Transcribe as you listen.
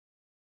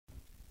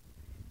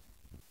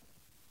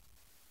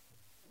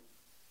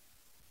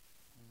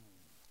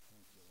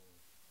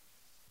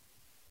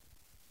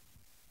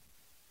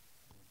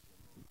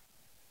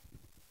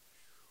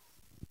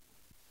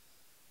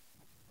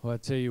Well,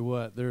 I tell you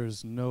what,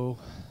 there's no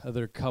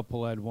other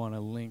couple I'd want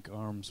to link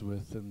arms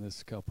with than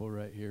this couple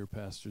right here,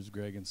 Pastors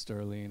Greg and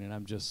Starlene, and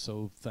I'm just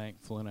so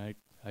thankful, and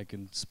I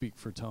can speak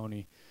for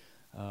Tony,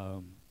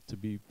 to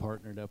be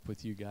partnered up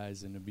with you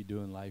guys and to be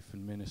doing life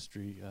and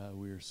ministry.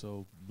 We are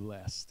so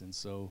blessed and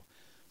so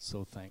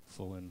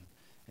thankful and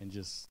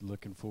just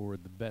looking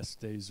forward. The best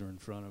days are in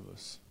front of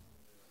us.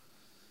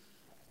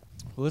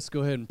 Well, let's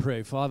go ahead and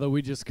pray. Father,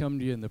 we just come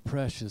to you in the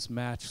precious,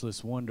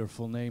 matchless,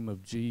 wonderful name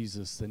of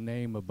Jesus, the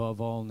name above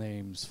all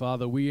names.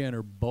 Father, we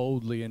enter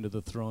boldly into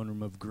the throne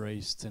room of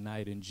grace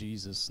tonight in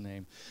Jesus'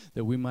 name,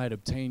 that we might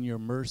obtain your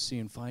mercy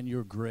and find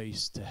your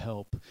grace to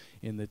help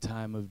in the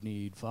time of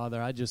need. Father,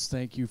 I just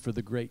thank you for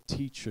the great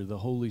teacher, the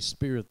Holy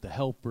Spirit, the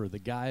helper, the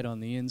guide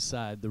on the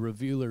inside, the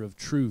revealer of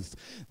truth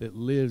that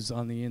lives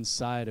on the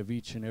inside of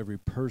each and every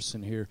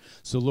person here.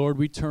 So, Lord,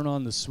 we turn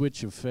on the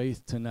switch of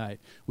faith tonight.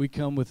 We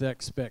come with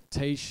expectation,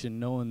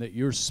 knowing that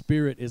your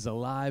Spirit is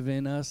alive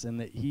in us and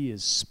that he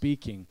is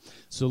speaking.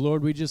 So,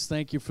 Lord, we just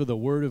thank you for the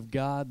word of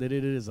God, that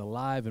it is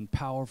alive and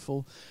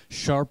powerful,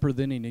 sharper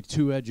than any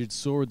two-edged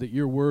sword, that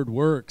your word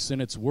works, and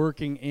it's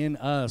working in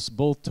us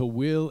both to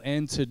will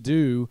and to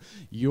do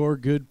your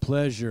good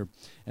pleasure.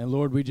 And,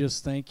 Lord, we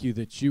just thank you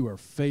that you are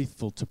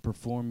faithful to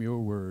perform your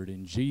word.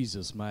 In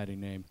Jesus' mighty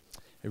name.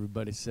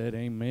 Everybody said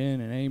amen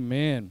and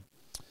amen.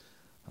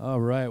 All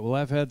right, well,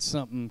 I've had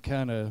something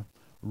kind of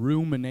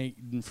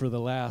ruminating for the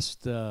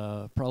last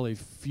probably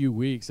few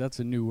weeks. That's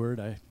a new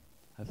word. I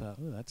thought,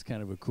 oh, that's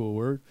kind of a cool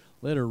word.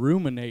 Let her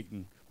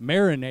ruminating,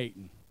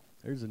 marinating.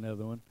 There's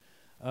another one.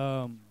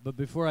 But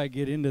before I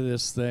get into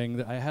this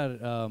thing, I had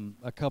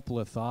a couple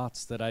of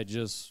thoughts that I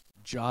just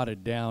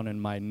jotted down in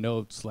my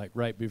notes, like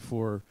right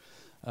before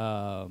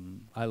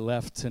I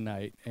left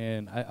tonight.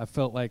 And I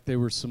felt like they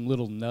were some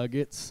little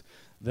nuggets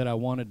that I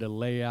wanted to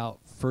lay out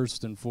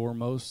first and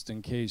foremost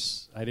in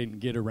case I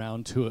didn't get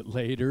around to it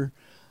later.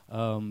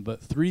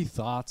 But three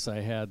thoughts I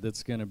had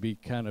that's going to be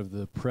kind of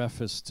the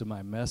preface to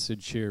my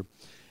message here.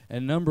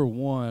 And number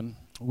one,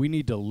 we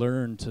need to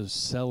learn to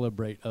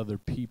celebrate other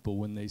people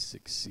when they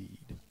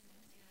succeed.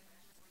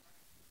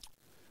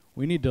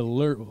 We need to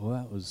learn,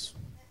 well,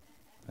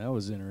 that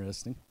was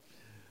interesting.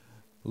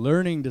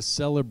 Learning to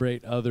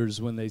celebrate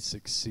others when they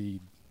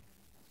succeed.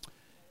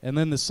 And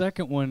then the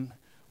second one,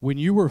 when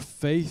you are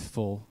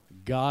faithful,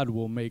 God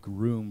will make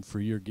room for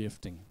your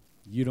gifting.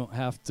 You don't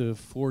have to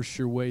force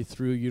your way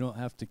through. You don't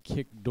have to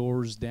kick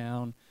doors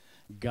down.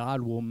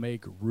 God will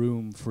make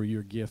room for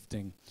your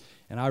gifting.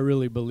 And I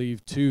really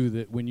believe, too,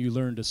 that when you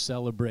learn to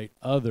celebrate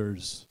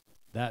others,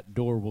 that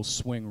door will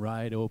swing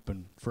right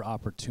open for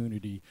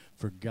opportunity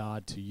for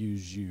God to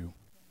use you.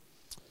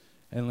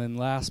 And then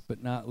last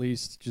but not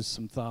least, just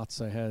some thoughts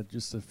I had,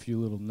 just a few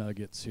little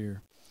nuggets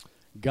here.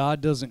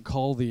 God doesn't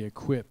call the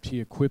equipped.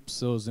 He equips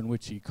those in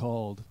which he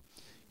called.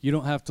 You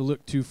don't have to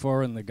look too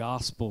far in the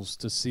Gospels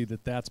to see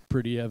that that's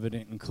pretty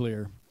evident and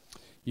clear.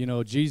 You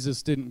know,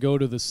 Jesus didn't go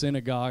to the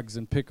synagogues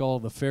and pick all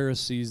the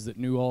Pharisees that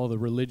knew all the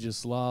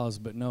religious laws,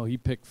 but no, he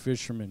picked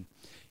fishermen.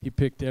 He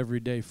picked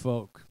everyday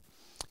folk.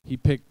 He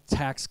picked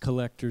tax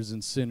collectors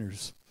and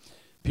sinners,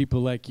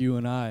 people like you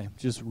and I,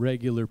 just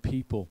regular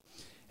people.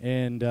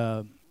 And,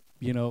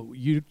 you know,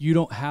 you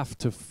don't have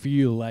to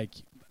feel like,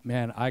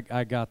 man,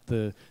 I got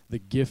the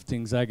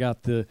giftings, I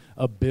got the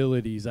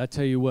abilities. I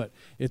tell you what,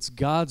 it's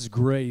God's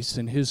grace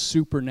and his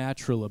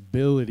supernatural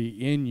ability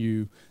in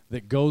you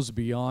that goes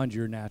beyond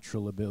your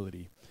natural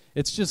ability.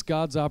 It's just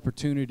God's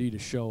opportunity to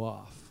show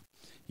off.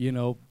 You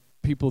know,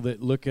 people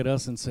that look at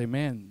us and say,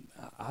 man,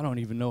 I don't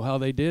even know how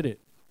they did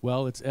it.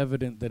 Well, it's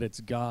evident that it's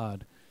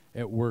God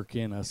at work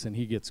in us, and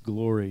he gets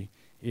glory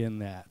in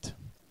that.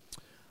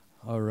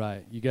 All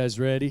right, you guys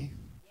ready?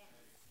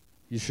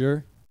 You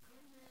sure?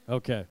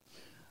 Okay.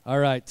 All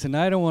right,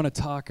 tonight I want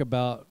to talk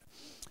about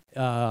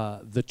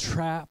the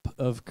trap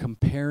of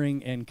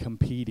comparing and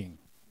competing.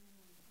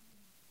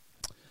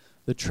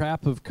 The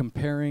trap of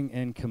comparing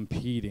and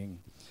competing.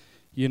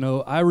 You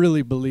know, I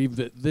really believe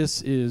that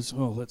this is,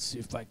 oh, let's see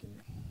if I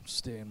can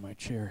stay in my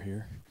chair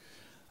here.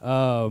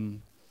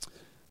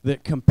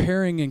 That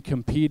comparing and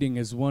competing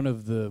is one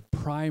of the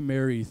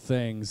primary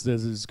things that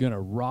is going to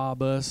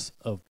rob us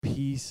of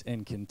peace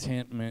and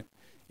contentment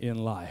in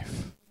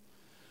life.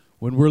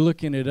 When we're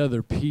looking at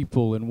other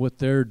people and what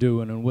they're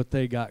doing and what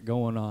they got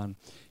going on.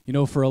 You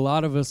know, for a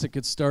lot of us, it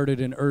could start at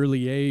an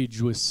early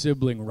age with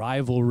sibling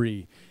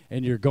rivalry,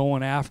 and you're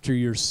going after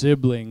your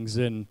siblings,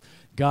 and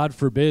God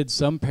forbid,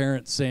 some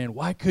parents saying,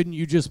 why couldn't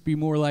you just be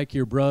more like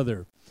your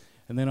brother?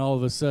 And then all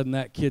of a sudden,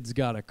 that kid's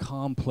got a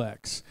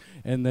complex,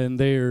 and then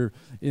they're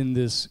in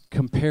this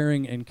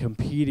comparing and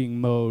competing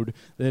mode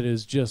that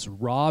is just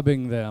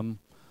robbing them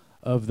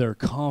of their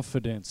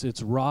confidence.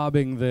 It's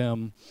robbing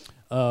them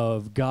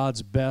of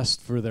God's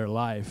best for their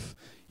life.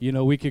 You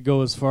know, we could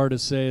go as far to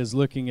say as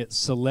looking at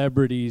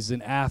celebrities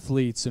and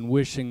athletes and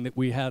wishing that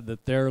we had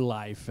their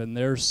life and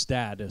their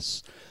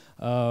status.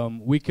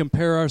 We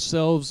compare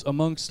ourselves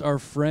amongst our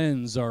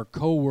friends, our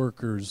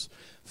coworkers,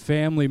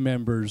 family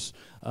members,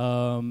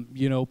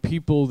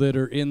 people that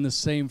are in the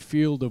same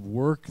field of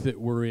work that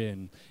we're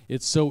in.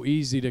 It's so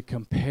easy to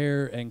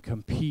compare and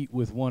compete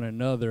with one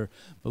another.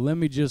 But let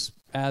me just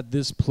add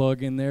this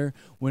plug in there.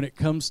 When it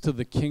comes to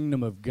the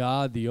kingdom of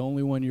God, the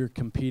only one you're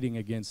competing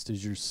against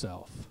is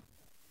yourself.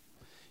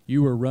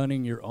 You are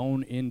running your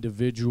own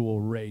individual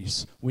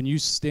race. When you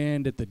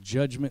stand at the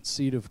judgment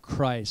seat of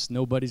Christ,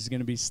 nobody's going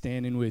to be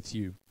standing with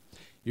you.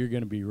 You're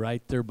going to be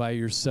right there by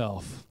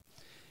yourself.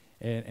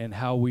 And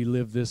how we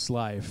live this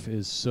life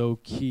is so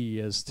key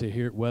as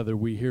to whether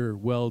we hear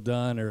well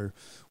done or,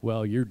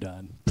 well, you're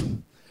done.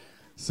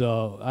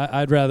 So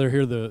I'd rather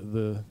hear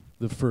the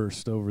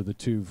first over the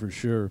two for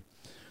sure.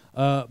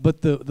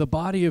 But the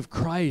body of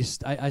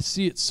Christ, I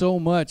see it so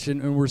much,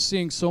 and we're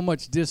seeing so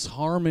much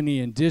disharmony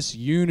and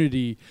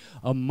disunity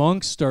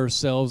amongst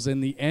ourselves,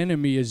 and the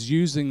enemy is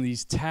using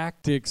these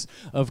tactics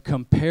of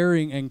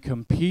comparing and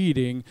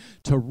competing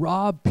to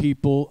rob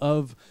people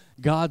of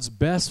God's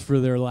best for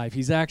their life.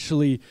 He's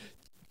actually,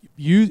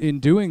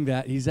 in doing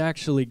that, he's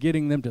actually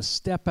getting them to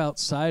step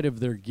outside of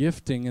their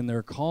gifting and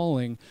their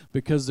calling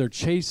because they're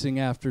chasing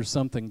after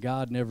something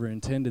God never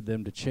intended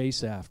them to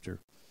chase after.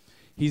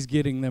 He's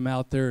getting them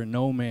out there in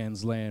no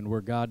man's land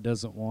where God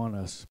doesn't want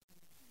us.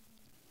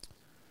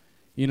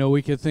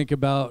 We could think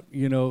about,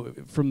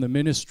 from the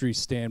ministry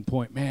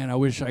standpoint, man, I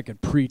wish I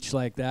could preach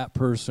like that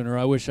person, or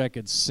I wish I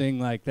could sing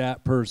like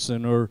that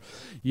person, or,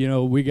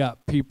 we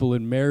got people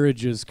in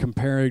marriages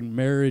comparing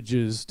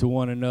marriages to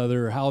one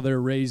another, how they're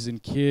raising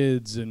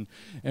kids, and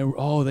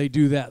oh, they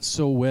do that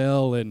so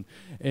well, and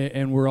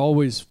we're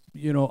always,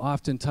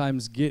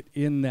 oftentimes get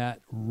in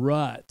that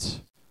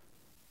rut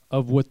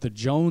of what the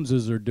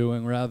Joneses are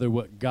doing rather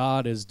what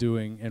God is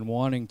doing and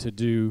wanting to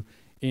do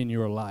in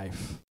your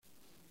life.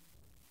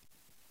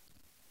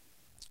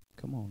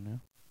 Come on now.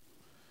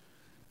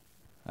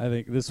 I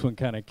think this one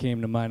kind of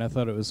came to mind. I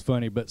thought it was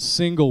funny, but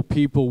single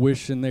people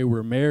wishing they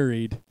were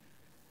married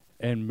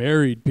and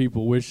married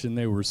people wishing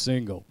they were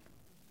single.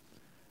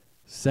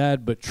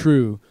 Sad but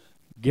true.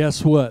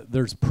 Guess what?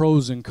 There's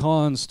pros and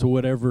cons to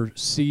whatever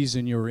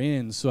season you're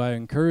in. So I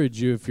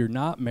encourage you, if you're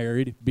not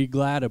married, be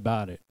glad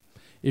about it.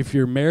 If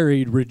you're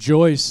married,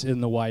 rejoice in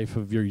the wife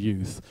of your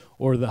youth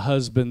or the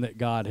husband that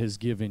God has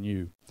given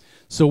you.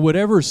 So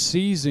whatever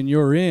season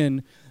you're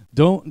in,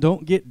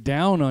 don't get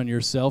down on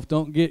yourself.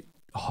 Don't get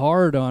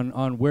hard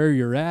on where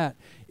you're at.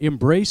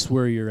 Embrace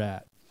where you're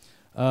at.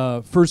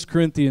 1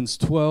 Corinthians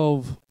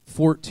 12,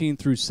 14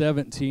 through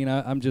 17,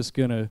 I'm just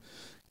going to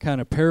kind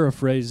of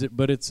paraphrase it,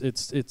 but it's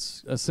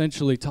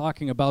essentially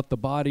talking about the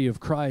body of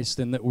Christ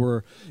and that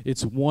we're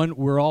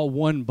all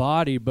one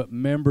body, but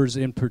members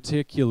in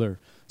particular.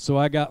 So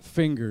I got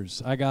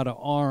fingers, I got an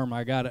arm,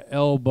 I got an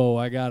elbow,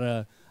 I got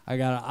an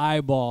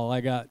eyeball,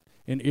 I got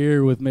an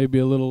ear with maybe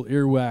a little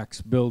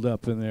earwax build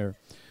up in there.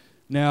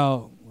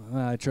 Now,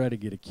 I try to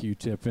get a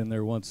Q-tip in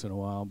there once in a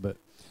while, but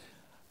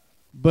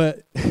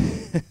but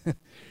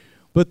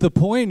the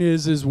point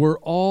is we're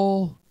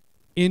all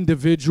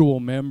individual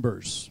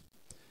members.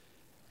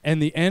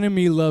 And the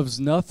enemy loves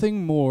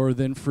nothing more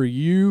than for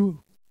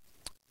you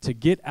to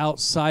get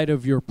outside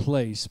of your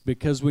place,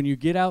 because when you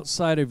get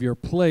outside of your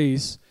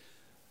place,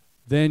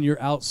 then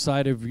you're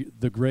outside of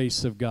the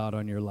grace of God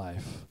on your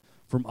life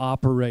from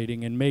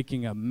operating and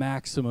making a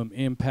maximum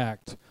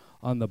impact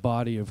on the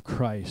body of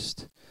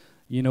Christ.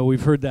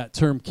 We've heard that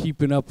term,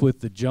 keeping up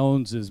with the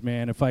Joneses,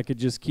 man. If I could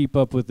just keep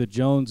up with the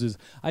Joneses,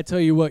 I tell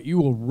you what, you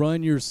will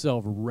run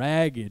yourself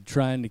ragged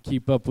trying to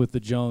keep up with the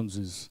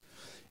Joneses.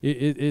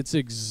 It's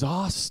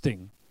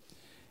exhausting.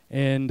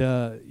 And,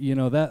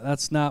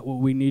 that's not what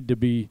we need to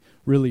be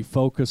really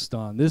focused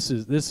on. This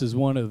is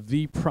one of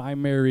the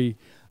primary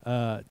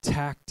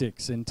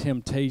tactics and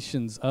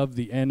temptations of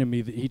the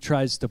enemy that he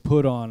tries to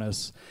put on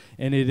us.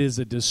 And it is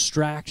a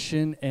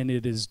distraction, and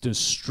it is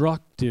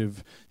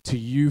destructive to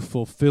you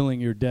fulfilling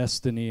your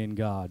destiny in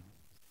God.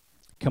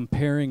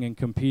 Comparing and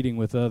competing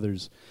with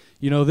others.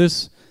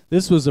 This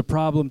was a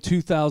problem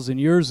 2,000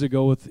 years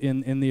ago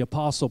in the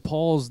Apostle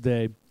Paul's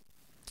day.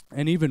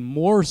 And even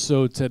more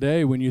so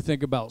today when you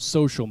think about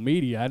social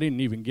media. I didn't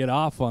even get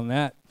off on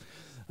that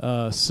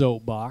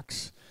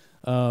soapbox.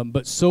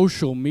 But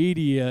social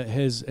media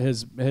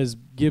has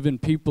given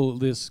people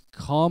this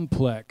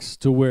complex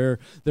to where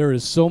there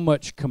is so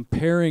much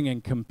comparing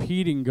and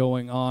competing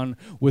going on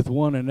with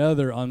one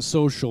another on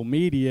social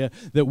media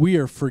that we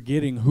are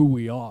forgetting who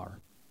we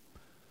are.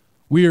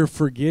 We are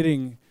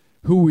forgetting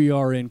who we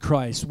are in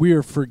Christ. We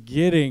are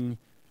forgetting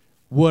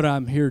what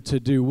I'm here to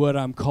do, what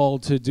I'm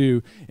called to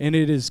do. And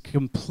it is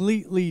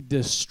completely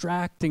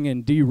distracting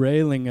and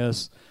derailing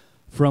us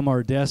from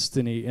our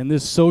destiny. And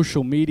this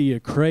social media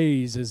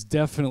craze is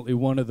definitely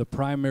one of the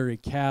primary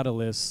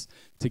catalysts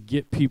to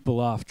get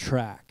people off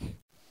track.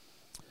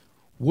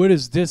 What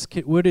is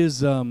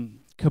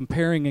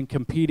comparing and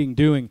competing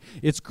doing?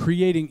 It's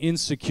creating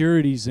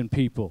insecurities in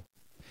people.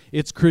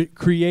 It's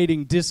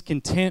creating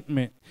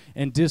discontentment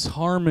and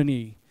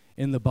disharmony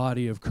in the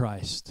body of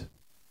Christ.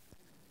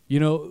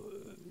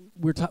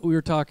 we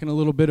were talking a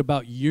little bit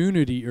about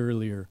unity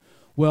earlier.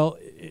 Well,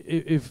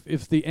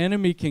 if the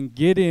enemy can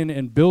get in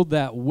and build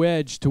that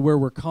wedge to where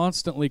we're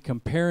constantly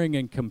comparing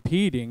and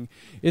competing,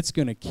 it's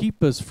going to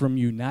keep us from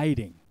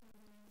uniting.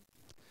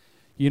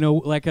 You know,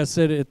 like I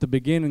said at the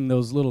beginning,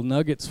 those little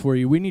nuggets for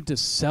you, we need to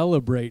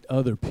celebrate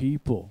other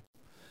people.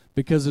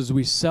 Because as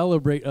we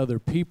celebrate other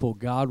people,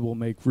 God will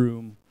make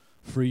room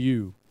for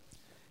you.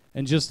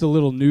 And just a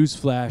little news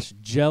flash,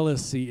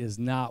 jealousy is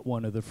not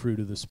one of the fruit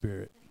of the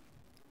Spirit.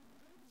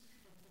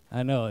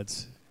 I know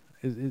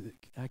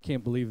I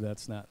can't believe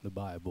that's not in the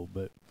Bible,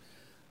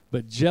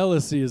 but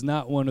jealousy is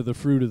not one of the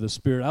fruit of the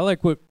Spirit. I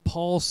like what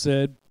Paul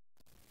said.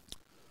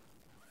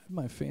 I have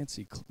my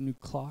fancy new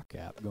clock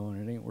app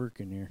going. It ain't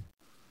working here.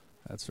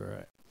 That's all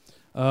right.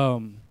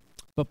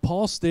 But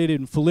Paul stated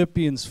in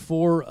Philippians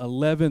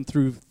 4:11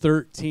 through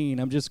 13,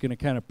 I'm just going to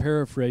kind of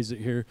paraphrase it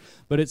here,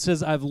 but it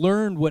says, I've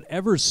learned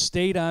whatever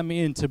state I'm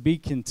in to be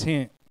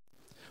content,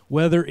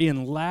 whether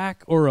in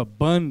lack or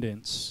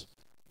abundance.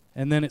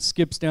 And then it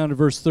skips down to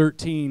verse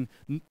 13.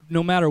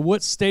 No matter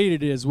what state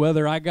it is,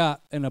 whether I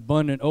got an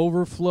abundant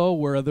overflow,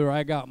 whether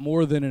I got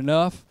more than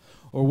enough,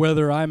 or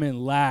whether I'm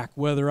in lack,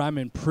 whether I'm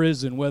in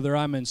prison, whether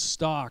I'm in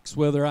stocks,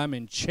 whether I'm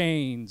in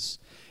chains,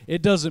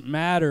 it doesn't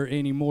matter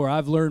anymore.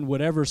 I've learned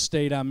whatever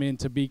state I'm in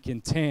to be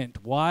content.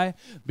 Why?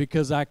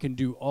 Because I can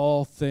do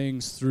all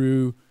things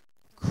through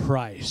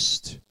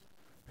Christ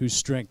who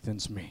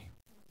strengthens me.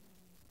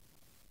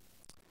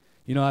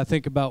 You know, I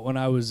think about when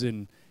I was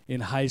in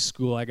high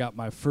school. I got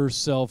my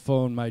first cell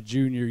phone my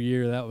junior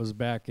year. That was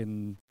back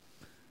in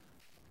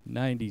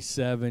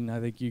 97. I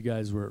think you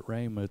guys were at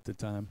Rhema at the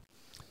time.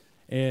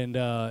 And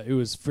it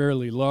was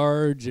fairly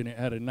large, and it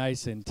had a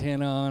nice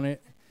antenna on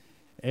it.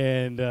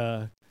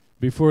 And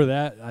before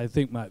that, I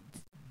think my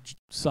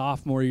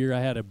sophomore year, I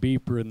had a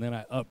beeper, and then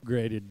I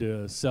upgraded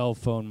to a cell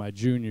phone my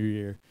junior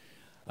year.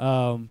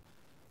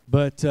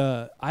 But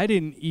I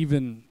didn't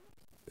even,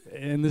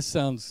 and this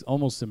sounds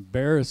almost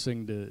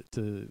embarrassing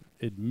to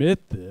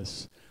admit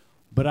this,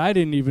 but I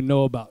didn't even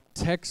know about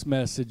text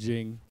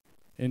messaging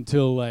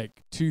until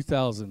like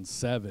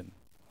 2007,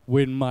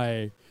 when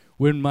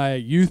my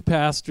youth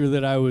pastor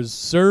that I was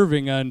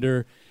serving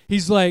under,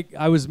 he's like,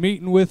 I was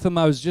meeting with him.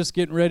 I was just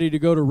getting ready to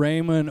go to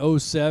Rhema in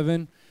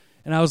 07.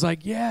 And I was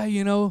like, yeah,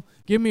 you know,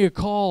 give me a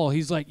call.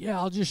 He's like, yeah,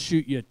 I'll just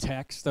shoot you a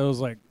text. I was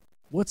like,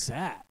 what's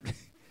that?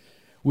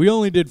 We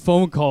only did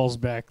phone calls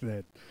back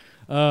then.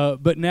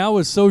 But now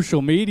with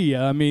social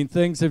media, I mean,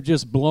 things have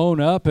just blown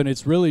up, and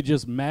it's really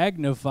just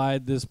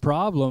magnified this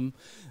problem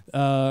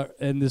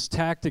and this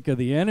tactic of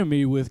the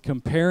enemy with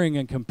comparing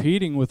and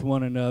competing with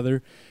one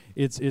another.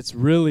 It's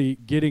really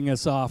getting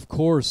us off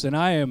course. And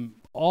I am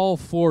all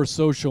for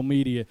social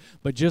media,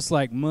 but just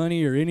like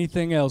money or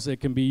anything else,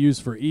 it can be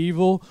used for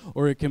evil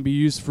or it can be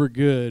used for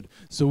good.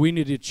 So we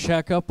need to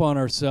check up on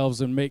ourselves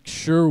and make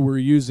sure we're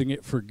using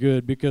it for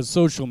good, because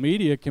social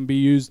media can be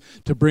used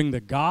to bring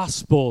the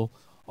gospel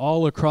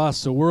all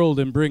across the world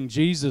and bring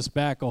Jesus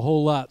back a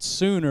whole lot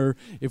sooner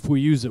if we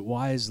use it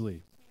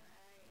wisely.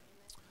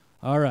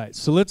 All right,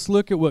 so let's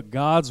look at what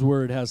God's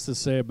word has to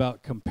say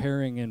about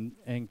comparing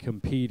and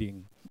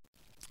competing.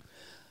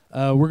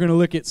 We're going to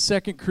look at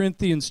 2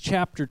 Corinthians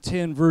chapter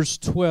 10, verse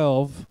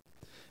 12.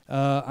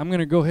 I'm going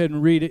to go ahead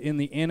and read it in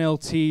the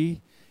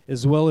NLT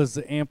as well as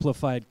the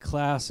Amplified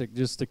Classic,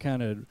 just to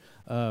kind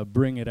of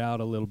bring it out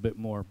a little bit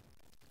more.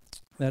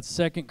 That's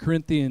 2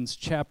 Corinthians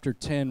chapter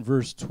 10,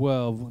 verse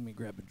 12. Let me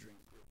grab a drink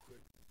real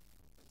quick.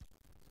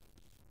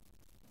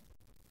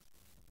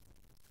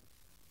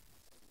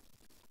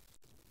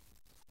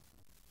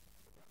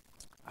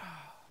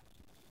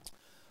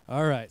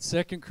 All right,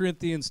 2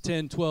 Corinthians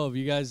 10, 12.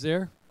 You guys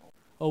there?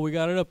 Oh, we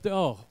got it up there.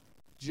 Oh,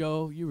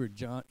 Joe, you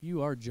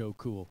are Joe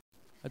Cool.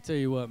 I tell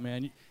you what,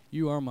 man,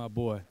 you are my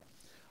boy.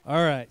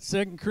 All right,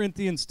 2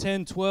 Corinthians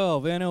 10,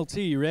 12,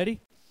 NLT, you ready?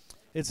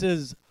 It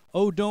says,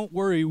 oh, don't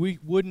worry, we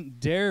wouldn't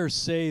dare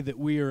say that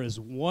we are as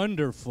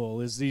wonderful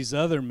as these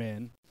other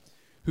men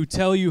who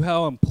tell you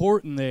how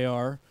important they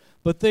are,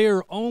 but they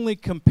are only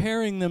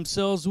comparing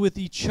themselves with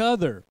each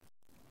other,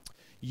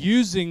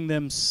 using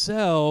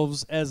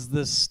themselves as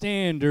the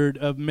standard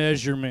of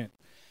measurement.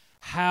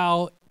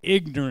 How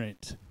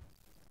ignorant.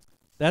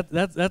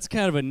 That's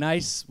kind of a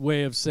nice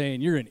way of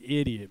saying you're an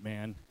idiot,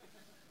 man.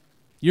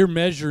 Your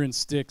measuring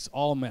stick's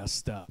all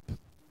messed up.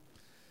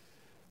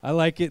 I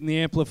like it in the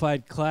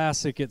Amplified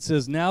Classic. It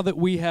says, now that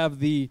we have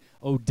the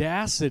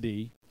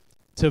audacity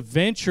to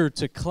venture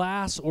to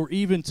class or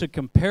even to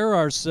compare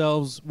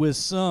ourselves with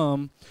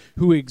some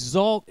who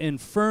exalt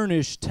and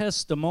furnish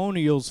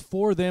testimonials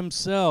for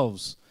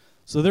themselves.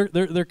 So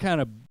they're kind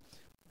of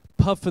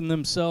puffing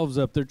themselves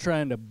up. They're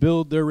trying to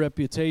build their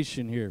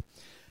reputation here.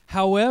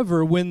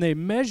 However, when they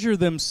measure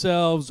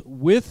themselves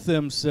with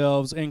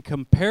themselves and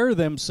compare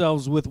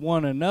themselves with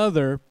one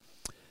another,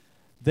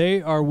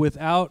 they are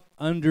without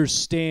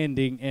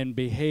understanding and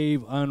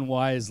behave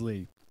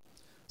unwisely.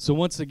 So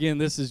once again,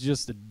 this is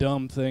just a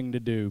dumb thing to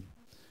do.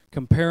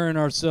 Comparing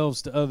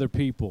ourselves to other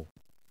people.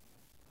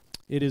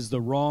 It is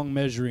the wrong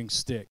measuring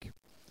stick.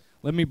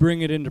 Let me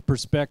bring it into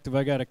perspective.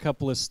 I got a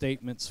couple of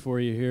statements for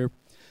you here.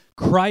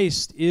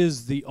 Christ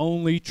is the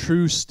only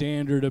true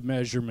standard of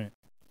measurement.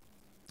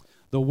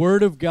 The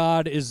Word of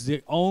God is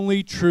the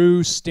only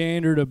true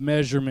standard of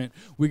measurement.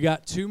 We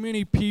got too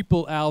many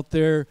people out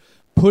there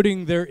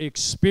putting their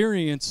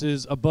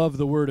experiences above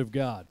the Word of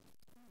God.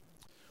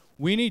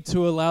 We need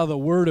to allow the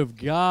Word of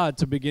God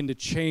to begin to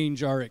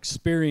change our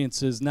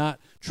experiences, not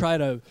try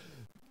to,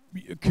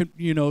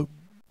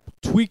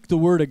 tweak the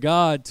Word of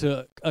God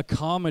to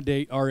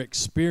accommodate our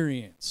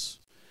experience.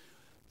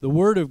 The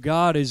Word of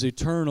God is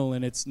eternal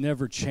and it's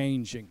never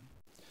changing.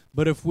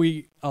 But if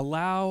we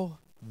allow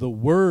the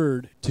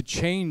Word to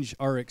change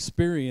our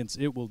experience,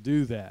 it will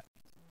do that.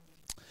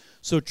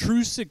 So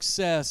true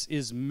success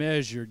is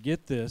measured,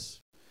 get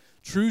this,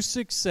 true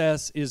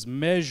success is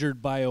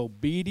measured by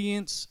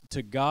obedience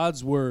to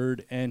God's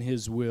Word and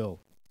His will.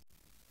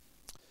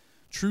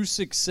 True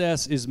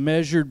success is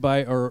measured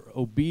by our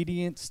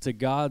obedience to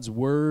God's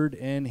Word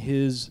and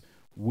His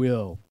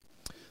will.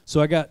 So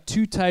I got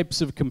two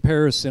types of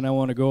comparison I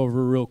want to go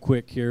over real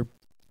quick here.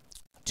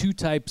 Two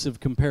types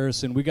of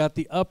comparison. We got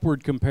the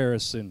upward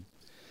comparison.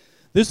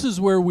 This is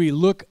where we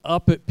look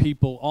up at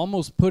people,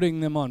 almost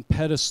putting them on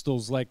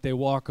pedestals like they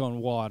walk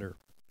on water.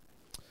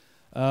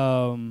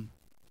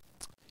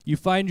 You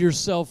find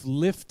yourself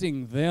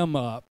lifting them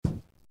up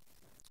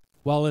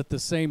while at the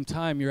same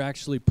time you're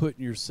actually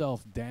putting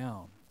yourself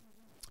down.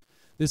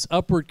 This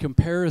upward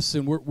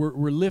comparison,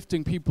 we're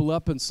lifting people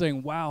up and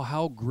saying, wow,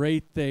 how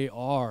great they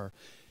are.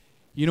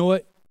 You know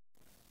what?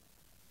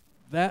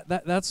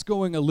 That's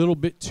going a little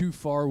bit too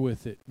far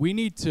with it. We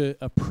need to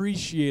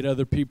appreciate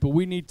other people.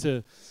 We need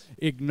to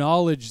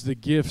acknowledge the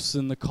gifts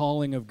and the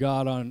calling of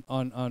God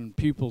on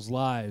people's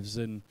lives.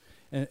 And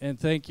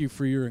thank you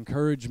for your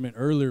encouragement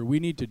earlier. We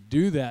need to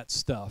do that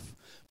stuff.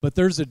 But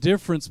there's a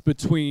difference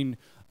between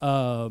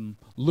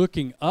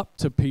looking up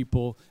to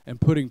people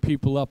and putting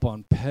people up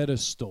on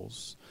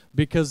pedestals.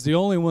 Because the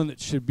only one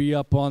that should be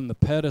up on the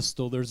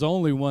pedestal, there's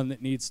only one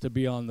that needs to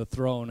be on the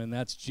throne, and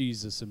that's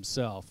Jesus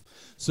Himself.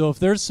 So if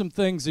there's some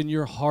things in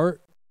your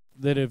heart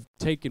that have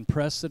taken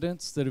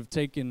precedence, that have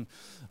taken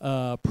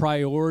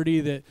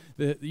priority,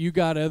 that you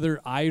got other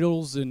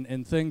idols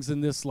and things in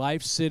this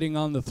life sitting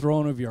on the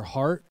throne of your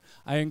heart,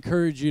 I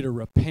encourage you to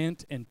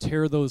repent and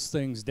tear those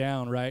things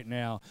down right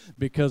now,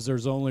 because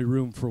there's only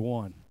room for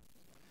one,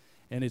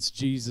 and it's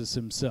Jesus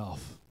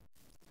Himself.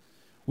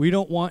 We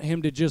don't want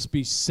Him to just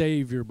be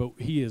Savior, but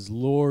He is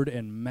Lord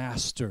and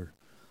Master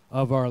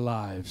of our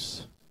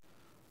lives.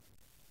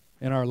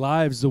 And our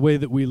lives, the way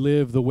that we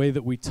live, the way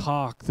that we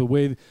talk, the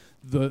way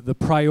the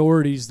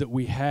priorities that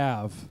we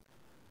have,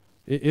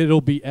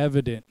 it'll be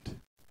evident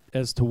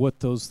as to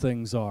what those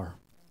things are.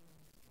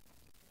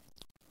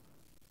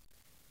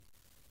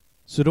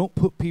 So don't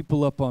put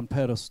people up on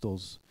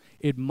pedestals.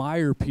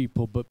 Admire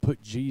people, but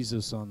put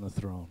Jesus on the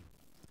throne.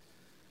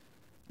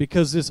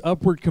 Because this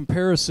upward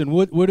comparison,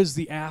 what is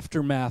the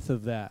aftermath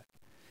of that?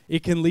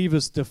 It can leave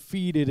us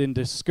defeated and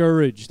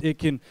discouraged. It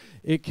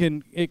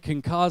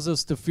can cause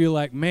us to feel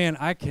like, man,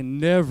 I can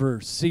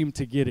never seem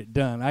to get it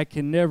done. I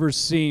can never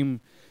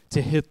seem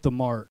to hit the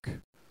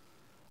mark.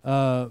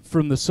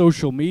 From the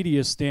social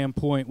media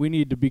standpoint, we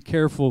need to be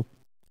careful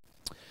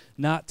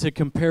not to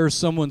compare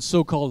someone's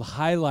so-called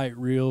highlight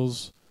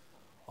reels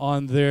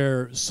on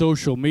their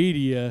social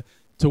media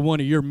to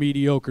one of your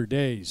mediocre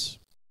days.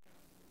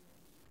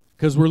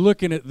 Because we're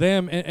looking at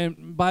them,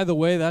 and by the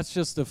way, that's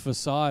just a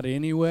facade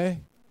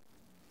anyway.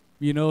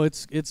 You know,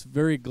 it's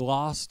very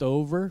glossed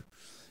over.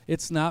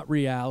 It's not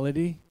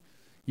reality.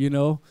 You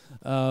know,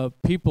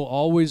 people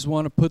always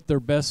want to put their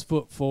best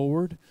foot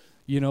forward,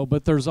 you know,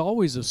 but there's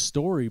always a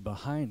story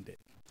behind it.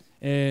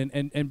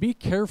 And be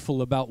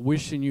careful about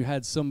wishing you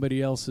had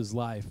somebody else's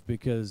life,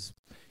 because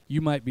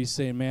you might be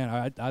saying,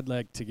 man, I'd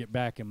like to get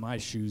back in my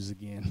shoes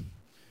again.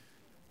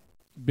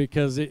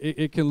 Because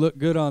it can look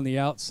good on the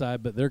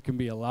outside, but there can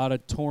be a lot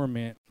of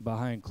torment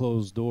behind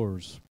closed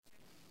doors.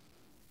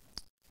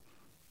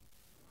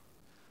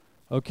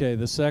 Okay,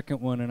 the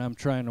second one, and I'm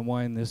trying to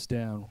wind this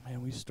down.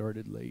 Man, we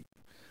started late.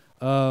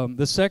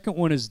 The second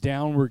one is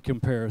downward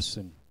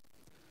comparison.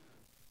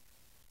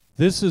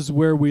 This is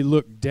where we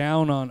look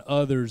down on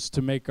others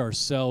to make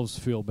ourselves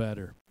feel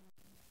better.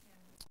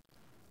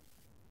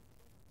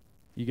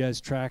 You guys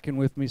tracking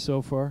with me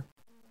so far?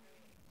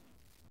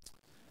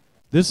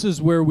 This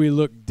is where we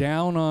look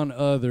down on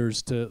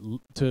others to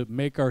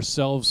make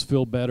ourselves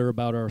feel better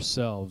about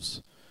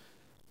ourselves.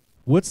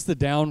 What's the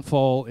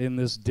downfall in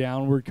this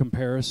downward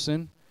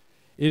comparison?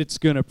 It's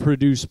going to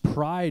produce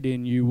pride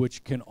in you,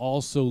 which can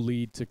also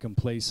lead to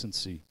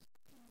complacency.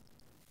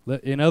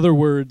 In other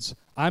words,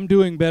 I'm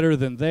doing better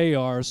than they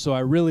are, so I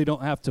really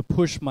don't have to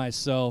push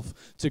myself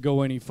to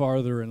go any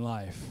farther in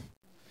life.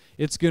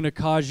 It's going to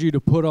cause you to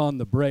put on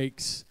the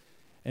brakes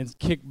and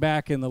kick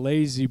back in the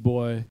lazy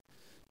boy,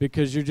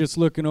 because you're just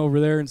looking over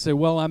there and say,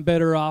 well, I'm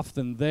better off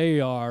than they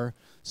are,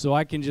 so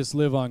I can just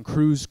live on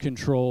cruise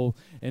control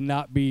and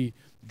not be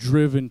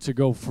driven to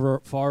go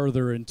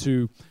farther and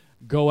to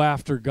go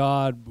after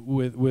God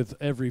with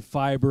every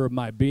fiber of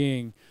my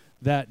being.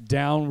 that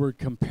downward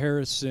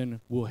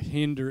comparison will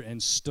hinder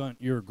and stunt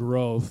your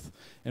growth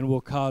and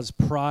will cause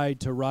pride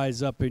to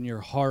rise up in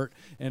your heart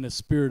and a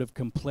spirit of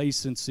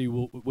complacency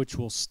which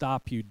will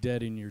stop you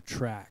dead in your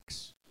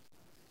tracks.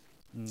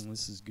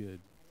 This is good.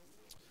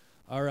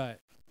 All right.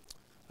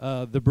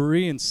 The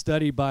Berean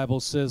Study Bible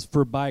says,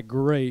 "For by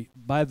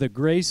the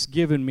grace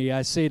given me,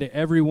 I say to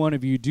every one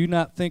of you, do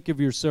not think of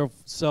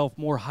yourself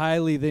more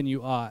highly than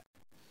you ought."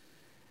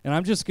 And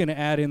I'm just going to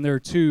add in there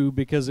too,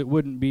 because it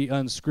wouldn't be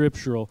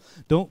unscriptural.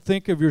 Don't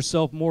think of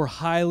yourself more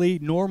highly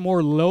nor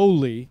more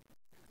lowly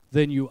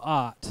than you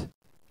ought,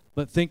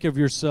 but think of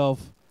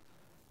yourself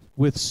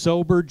with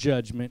sober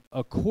judgment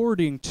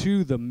according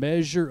to the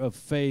measure of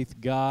faith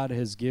God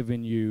has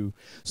given you.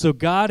 So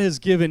God has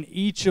given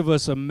each of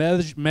us a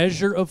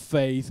measure of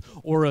faith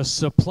or a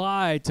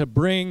supply to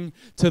bring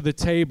to the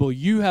table.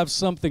 You have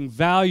something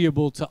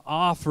valuable to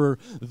offer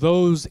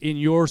those in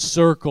your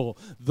circle,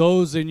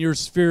 those in your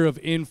sphere of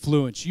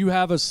influence. You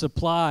have a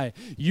supply.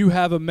 You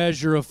have a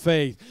measure of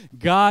faith.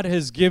 God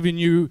has given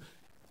you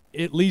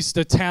at least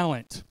a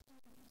talent.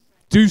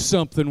 Do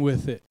something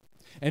with it.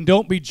 And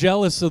don't be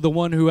jealous of the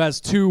one who has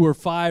 2 or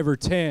 5 or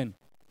 10.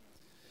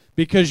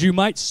 Because you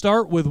might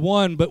start with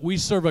 1, but we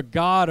serve a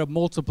God of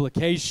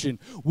multiplication.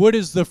 What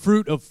is the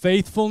fruit of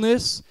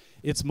faithfulness?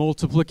 It's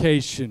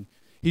multiplication.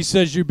 He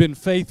says, you've been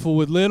faithful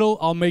with little,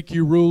 I'll make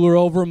you ruler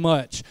over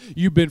much.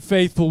 You've been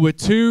faithful with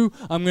 2,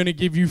 I'm going to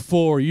give you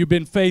 4. You've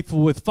been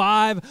faithful with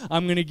 5,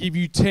 I'm going to give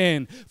you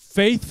 10.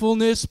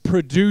 Faithfulness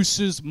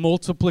produces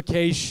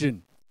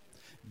multiplication.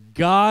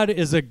 God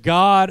is a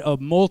God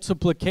of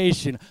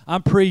multiplication.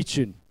 I'm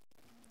preaching.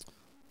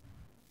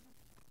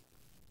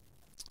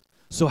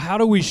 So how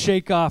do we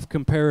shake off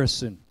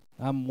comparison?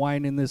 I'm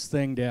winding this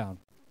thing down.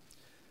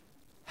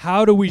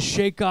 How do we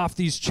shake off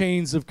these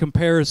chains of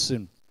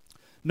comparison?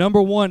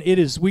 Number 1,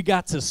 we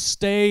got to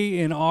stay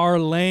in our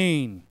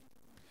lane.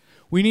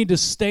 We need to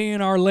stay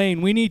in our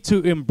lane. We need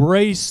to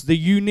embrace the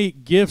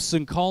unique gifts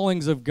and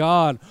callings of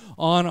God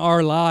on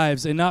our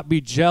lives and not be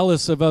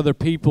jealous of other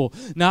people,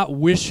 not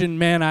wishing,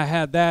 man, I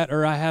had that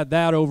or I had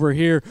that over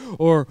here,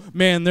 or,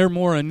 man, they're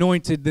more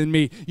anointed than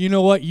me. You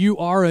know what? You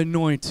are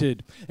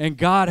anointed, and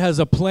God has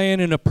a plan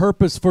and a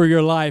purpose for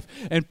your life,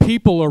 and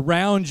people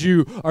around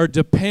you are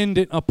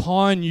dependent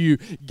upon you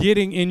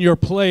getting in your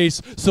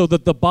place so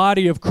that the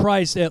body of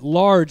Christ at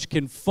large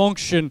can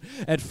function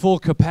at full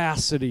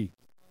capacity.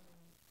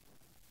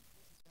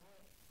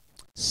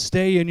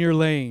 Stay in your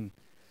lane.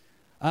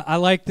 I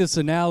like this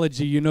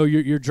analogy. You know,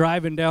 you're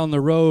driving down the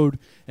road,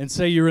 and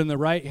say you're in the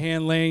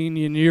right-hand lane,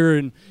 and you're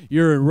in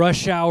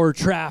rush hour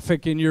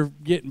traffic, and you're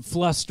getting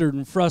flustered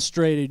and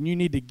frustrated, and you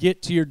need to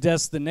get to your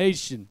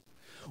destination.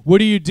 What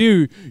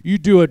do? You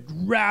do a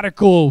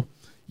radical,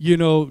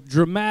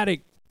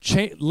 dramatic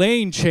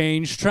lane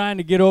change, trying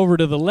to get over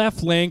to the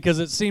left lane because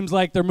it seems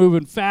like they're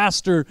moving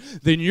faster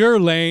than your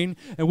lane.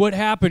 And what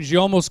happens? You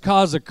almost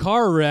cause a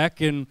car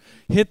wreck and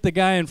hit the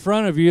guy in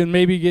front of you and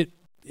maybe get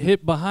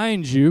hit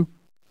behind you.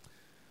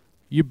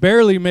 You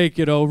barely make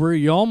it over.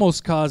 You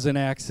almost cause an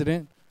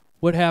accident.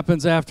 What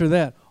happens after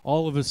that?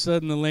 All of a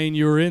sudden, the lane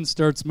you were in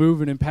starts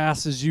moving and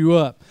passes you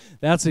up.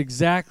 That's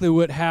exactly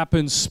what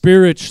happens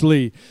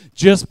spiritually.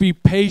 Just be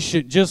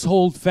patient. Just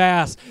hold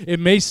fast. It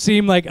may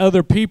seem like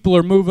other people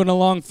are moving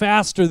along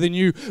faster than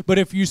you, but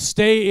if you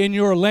stay in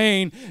your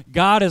lane,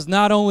 God is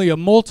not only a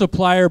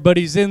multiplier, but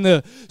He's in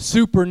the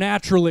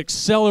supernatural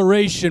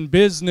acceleration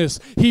business.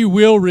 He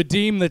will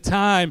redeem the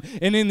time.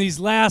 And in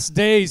these last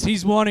days,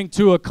 He's wanting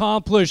to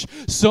accomplish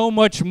so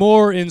much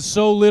more in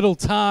so little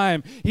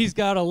time. He's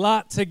got a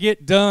lot to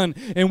get done.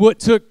 And what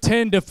took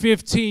 10 to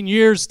 15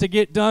 years to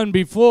get done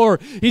before,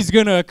 He's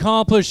going to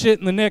accomplish it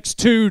in the next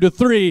 2 to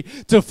 3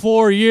 to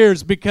 4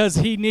 years because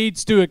He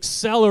needs to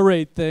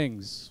accelerate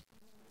things.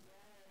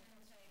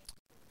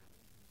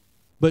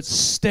 But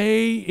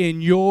stay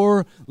in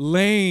your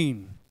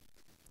lane.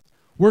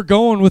 We're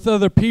going with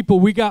other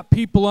people. We got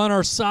people on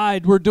our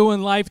side. We're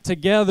doing life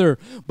together,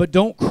 but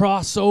don't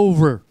cross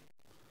over.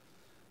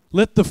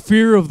 Let the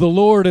fear of the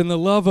Lord and the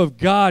love of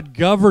God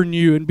govern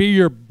you and be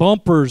your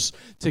bumpers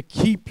to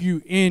keep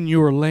you in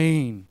your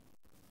lane.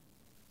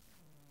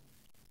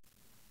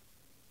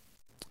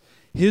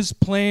 His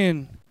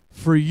plans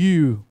for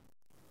you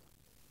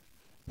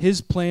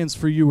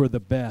are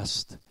the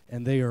best,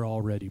 and they are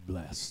already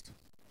blessed.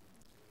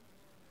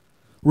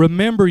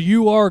 Remember,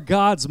 you are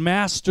God's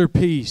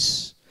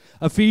masterpiece.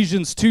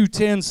 Ephesians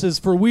 2:10 says,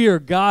 "For we are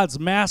God's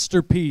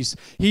masterpiece.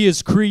 He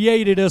has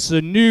created us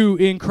anew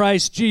in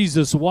Christ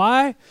Jesus."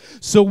 Why?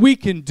 So we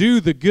can do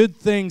the good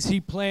things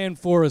He planned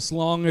for us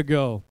long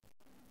ago.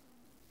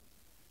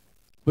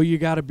 But you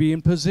got to be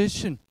in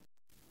position.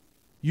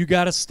 You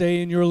got to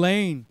stay in your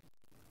lane.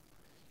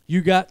 You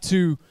got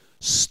to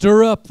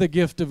stir up the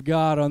gift of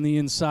God on the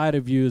inside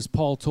of you, as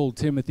Paul told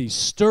Timothy.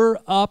 Stir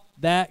up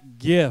that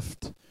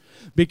gift.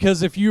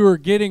 Because if you are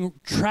getting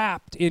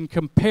trapped in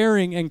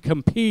comparing and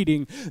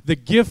competing, the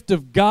gift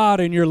of God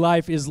in your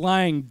life is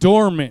lying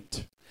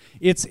dormant.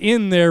 It's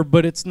in there,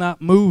 but it's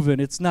not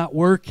moving. It's not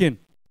working.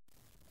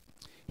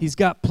 He's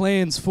got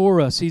plans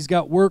for us. He's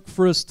got work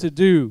for us to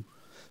do.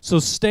 So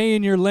stay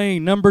in your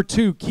lane. Number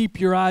 2, keep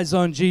your eyes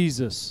on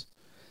Jesus.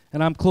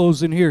 And I'm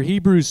closing here.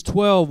 Hebrews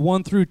 12,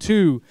 1 through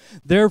 2.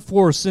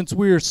 Therefore, since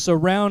we are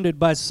surrounded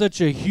by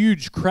such a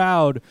huge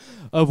crowd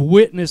of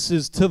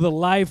witnesses to the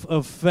life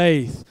of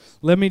faith.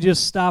 Let me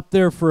just stop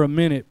there for a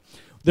minute.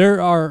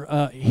 There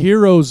are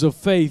heroes of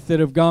faith that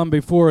have gone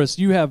before us.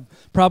 You have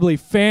probably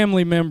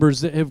family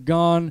members that have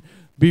gone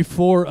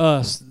before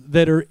us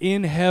that are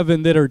in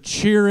heaven, that are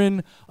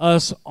cheering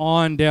us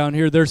on down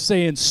here. They're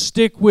saying,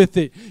 stick with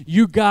it.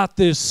 You got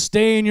this.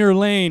 Stay in your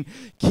lane.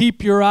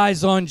 Keep your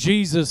eyes on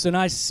Jesus, and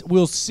I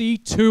will see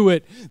to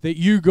it that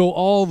you go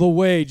all the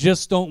way.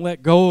 Just don't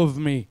let go of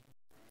me.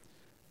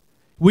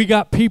 We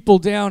got people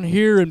down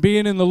here and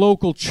being in the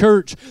local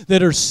church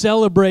that are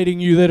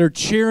celebrating you, that are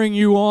cheering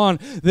you on,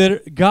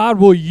 that God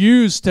will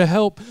use to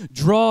help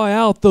draw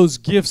out those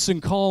gifts and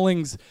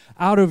callings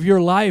out of your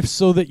life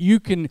so that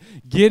you can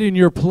get in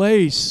your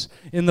place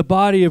in the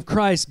body of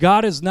Christ.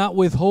 God is not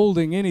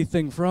withholding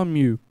anything from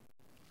you.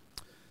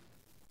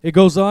 It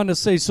goes on to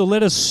say, so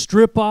let us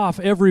strip off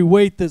every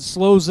weight that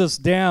slows us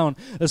down,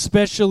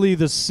 especially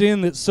the sin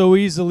that so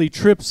easily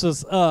trips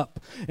us up,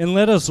 and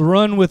let us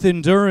run with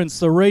endurance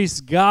the race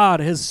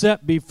God has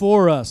set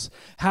before us.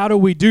 How do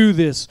we do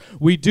this?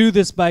 We do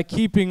this by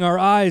keeping our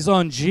eyes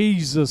on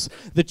Jesus,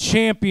 the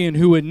champion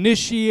who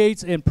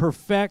initiates and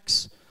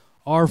perfects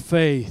our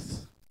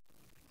faith.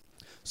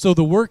 So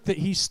the work that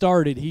he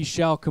started, he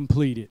shall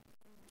complete it.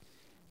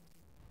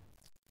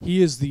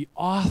 He is the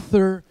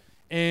author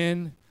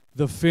and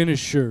the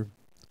finisher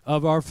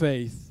of our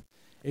faith.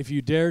 If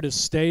you dare to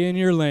stay in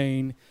your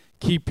lane,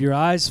 keep your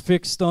eyes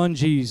fixed on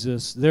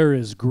Jesus, there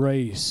is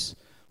grace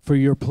for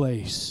your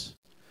place.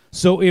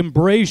 So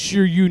embrace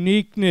your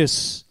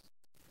uniqueness.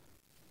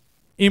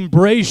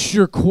 Embrace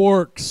your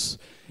quirks.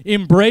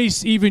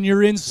 Embrace even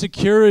your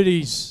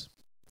insecurities.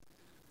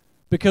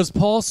 Because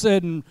Paul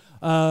said in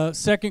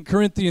 2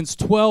 Corinthians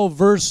 12,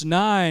 verse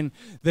 9,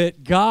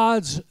 that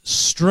God's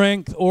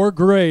strength or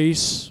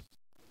grace,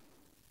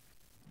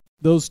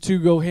 those two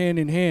go hand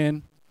in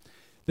hand,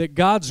 that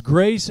God's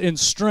grace and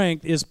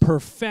strength is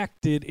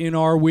perfected in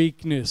our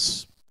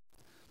weakness.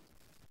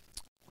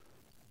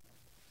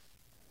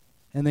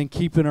 And then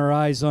keeping our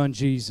eyes on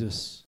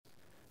Jesus,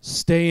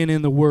 staying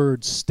in the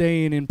Word,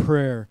 staying in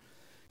prayer,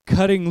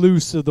 cutting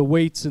loose of the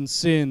weights and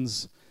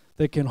sins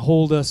that can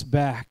hold us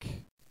back.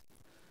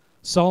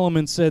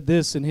 Solomon said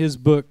this in his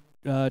book,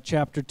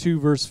 chapter 2,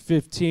 verse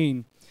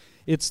 15.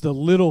 It's the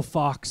little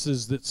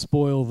foxes that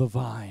spoil the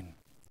vine.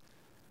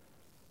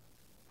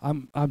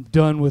 I'm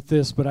done with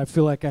this, but I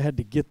feel like I had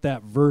to get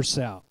that verse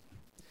out.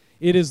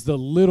 It is the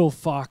little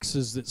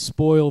foxes that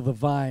spoil the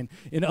vine.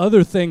 In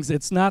other things,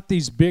 it's not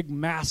these big,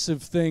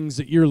 massive things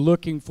that you're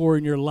looking for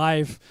in your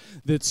life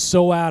that's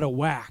so out of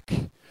whack.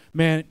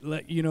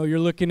 Man, you know, you're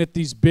looking at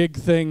these big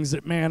things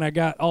that, man, I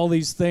got all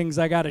these things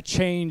I got to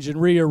change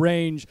and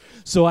rearrange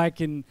so I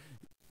can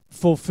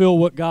fulfill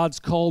what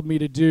God's called me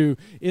to do.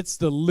 It's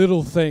the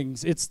little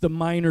things. It's the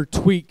minor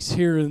tweaks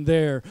here and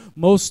there.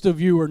 Most of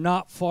you are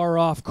not far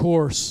off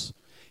course.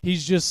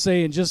 He's just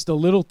saying just a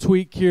little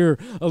tweak here,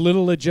 a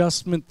little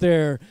adjustment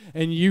there,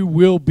 and you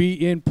will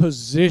be in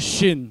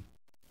position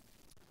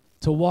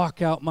to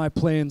walk out my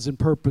plans and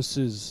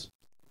purposes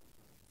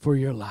for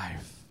your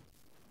life.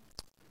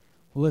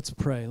 Well, let's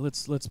pray.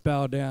 Let's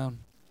bow down,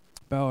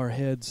 bow our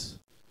heads.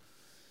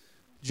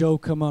 Joe,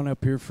 come on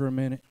up here for a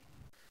minute.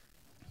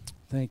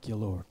 Thank you,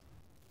 Lord.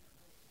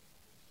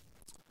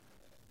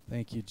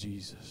 Thank you,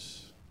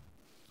 Jesus.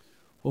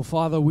 Well,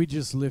 Father, we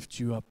just lift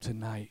you up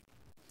tonight.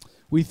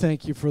 We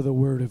thank you for the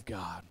Word of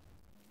God.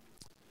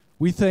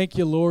 We thank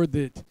you, Lord,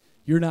 that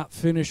you're not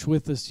finished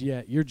with us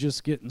yet. You're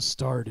just getting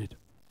started.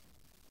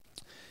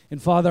 And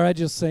Father, I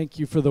just thank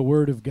you for the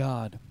Word of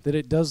God, that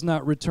it does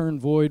not return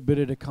void, but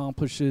it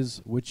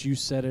accomplishes what you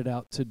set it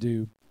out to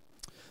do.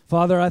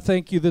 Father, I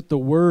thank you that the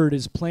Word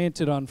is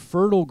planted on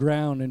fertile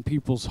ground in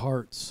people's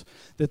hearts,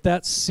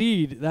 that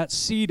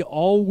seed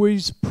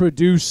always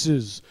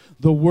produces.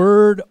 The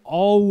Word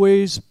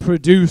always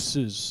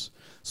produces.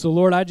 So,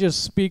 Lord, I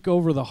just speak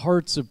over the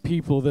hearts of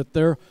people that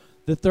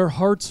their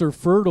hearts are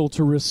fertile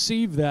to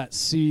receive that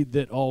seed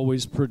that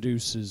always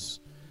produces.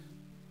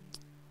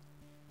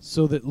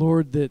 So that,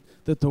 Lord,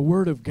 that the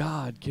Word of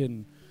God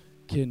can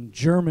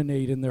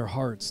germinate in their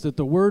hearts, that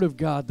the Word of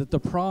God, that the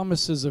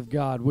promises of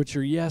God, which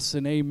are yes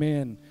and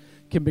amen,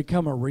 can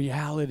become a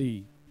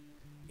reality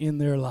in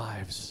their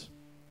lives.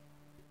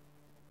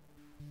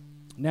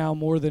 Now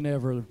more than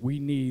ever, we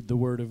need the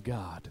Word of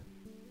God.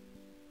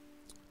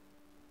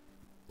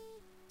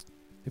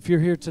 If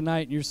you're here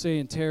tonight and you're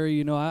saying, Terry,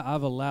 you know,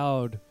 I've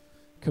allowed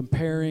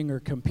comparing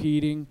or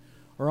competing,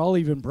 or I'll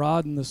even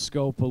broaden the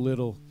scope a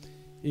little.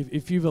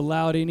 If you've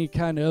allowed any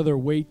kind of other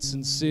weights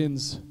and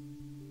sins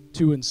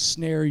to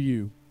ensnare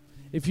you,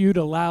 if you'd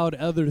allowed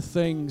other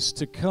things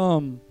to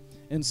come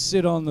and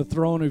sit on the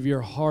throne of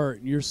your heart,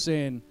 and you're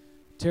saying,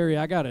 Terry,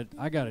 I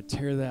gotta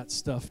tear that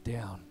stuff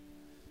down.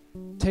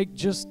 Take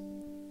just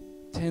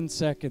 10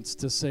 seconds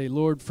to say,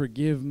 Lord,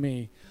 forgive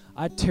me.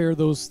 I tear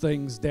those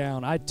things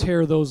down. I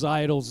tear those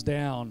idols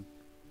down.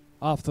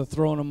 off the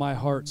throne of my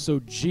heart so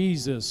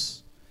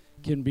Jesus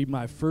can be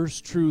my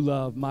first true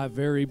love, my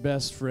very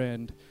best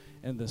friend,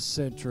 and the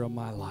center of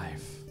my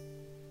life.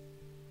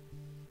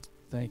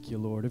 Thank you,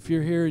 Lord. If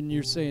you're here and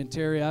you're saying,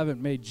 Terry, I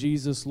haven't made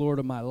Jesus Lord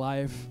of my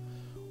life,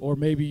 or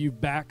maybe you've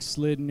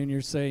backslidden and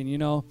you're saying, you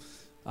know,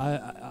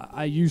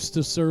 I used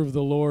to serve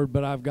the Lord,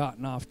 but I've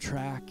gotten off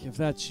track. If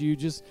that's you,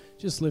 just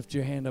lift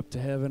your hand up to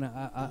heaven.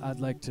 I'd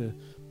like to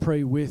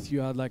pray with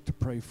you. I'd like to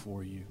pray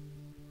for you.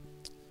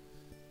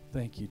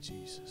 Thank you,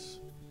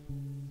 Jesus.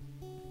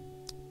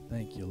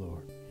 Thank you,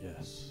 Lord.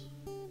 Yes.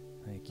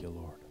 Thank you,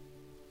 Lord.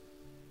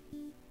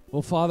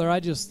 Well, Father, I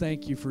just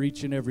thank you for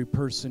each and every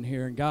person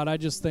here. And God, I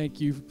just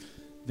thank you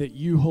that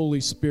you,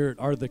 Holy Spirit,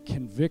 are the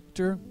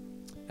convictor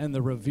and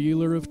the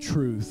revealer of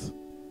truth.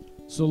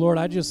 So, Lord,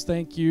 I just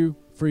thank you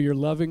for your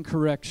loving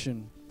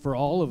correction for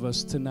all of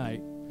us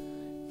tonight.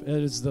 It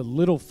is the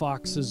little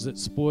foxes that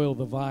spoil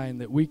the vine,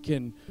 that we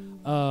can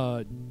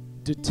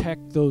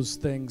detect those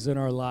things in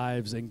our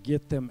lives and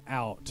get them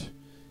out,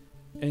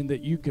 and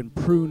that you can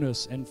prune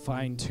us and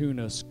fine-tune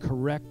us,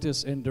 correct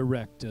us and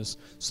direct us,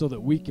 so that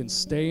we can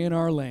stay in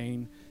our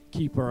lane,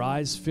 keep our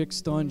eyes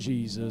fixed on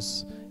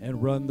Jesus,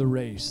 and run the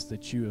race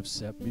that you have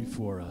set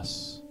before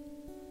us.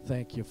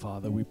 Thank you,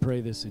 Father. We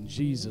pray this in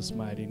Jesus'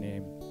 mighty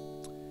name.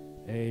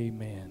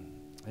 Amen.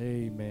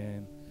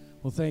 Amen.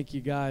 Well, thank you,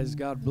 guys.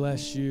 God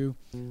bless you.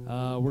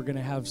 We're going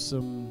to have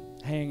some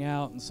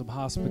hangout and some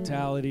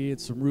hospitality and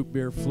some root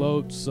beer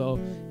floats. So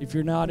if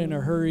you're not in a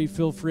hurry,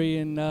 feel free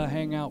and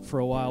hang out for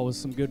a while with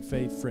some good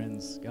faith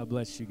friends. God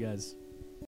bless you guys.